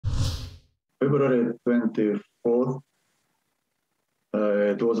February 24th,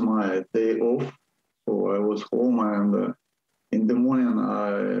 it was my day off, so I was home, and in the morning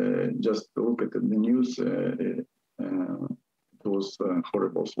I just looked at the news. It was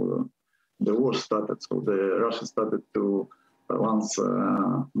horrible. So the war started. So the Russia started to launch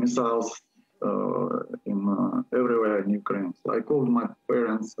missiles in everywhere in Ukraine. So I called my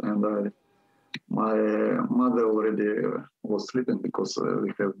parents, and my mother already was sleeping because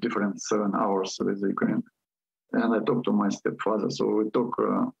we have different 7 hours with Ukraine. And I talked to my stepfather. So we talked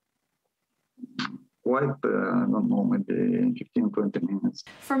quite, I don't know, maybe 15, 20 minutes.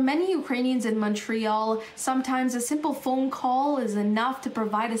 For many Ukrainians in Montreal, sometimes a simple phone call is enough to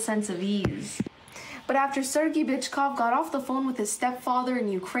provide a sense of ease. But after Sergiy Bychkov got off the phone with his stepfather in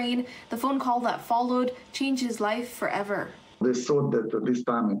Ukraine, the phone call that followed changed his life forever. They thought that this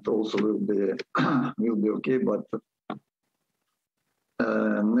time it also will be okay, but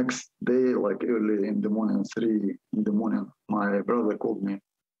next day, like early in the morning, 3 in the morning, my brother called me,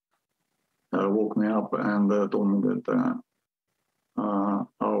 woke me up, and told me that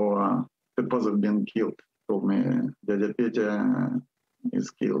our stepfather been killed. Told me Dada Petya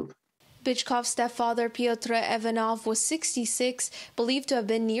is killed. Bychkov's stepfather, Piotr Ivanov, was 66, believed to have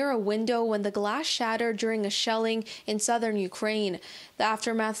been near a window when the glass shattered during a shelling in southern Ukraine. The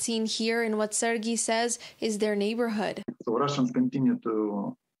aftermath seen here in what Sergiy says is their neighborhood. So Russians continue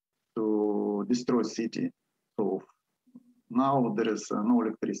to destroy city. So now there is no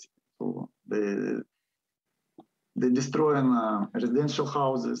electricity. So they destroy residential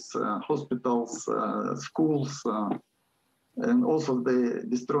houses, hospitals, schools. And also they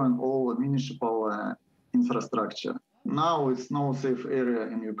destroying all municipal infrastructure. Now it's no safe area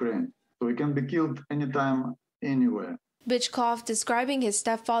in Ukraine. So he can be killed anytime, anywhere. Bychkov, describing his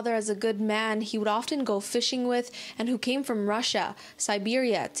stepfather as a good man he would often go fishing with and who came from Russia,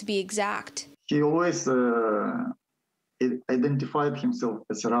 Siberia to be exact. He always identified himself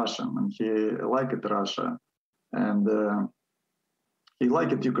as Russian, and he liked Russia. And he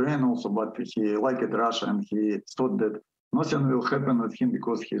liked Ukraine also, but he liked Russia, and he thought that nothing will happen with him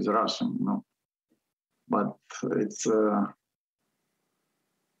because he's Russian, you know. But it's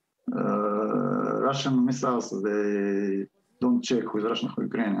Russian missiles, they don't check with Russian or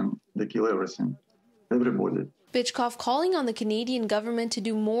Ukrainian. They kill everything, everybody. Bychkov calling on the Canadian government to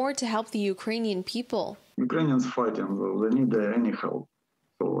do more to help the Ukrainian people. Ukrainians fighting, they need any help.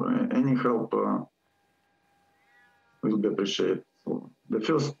 So any help will be appreciated. So the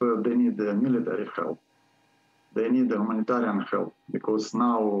first, they need military help. They need humanitarian help because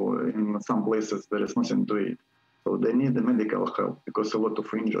now in some places there is nothing to eat. So they need the medical help because a lot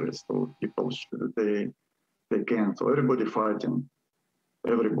of injuries. So people, they can't. So everybody fighting,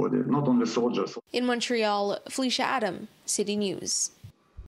 everybody, not only soldiers. In Montreal, Felisha Adam, City News.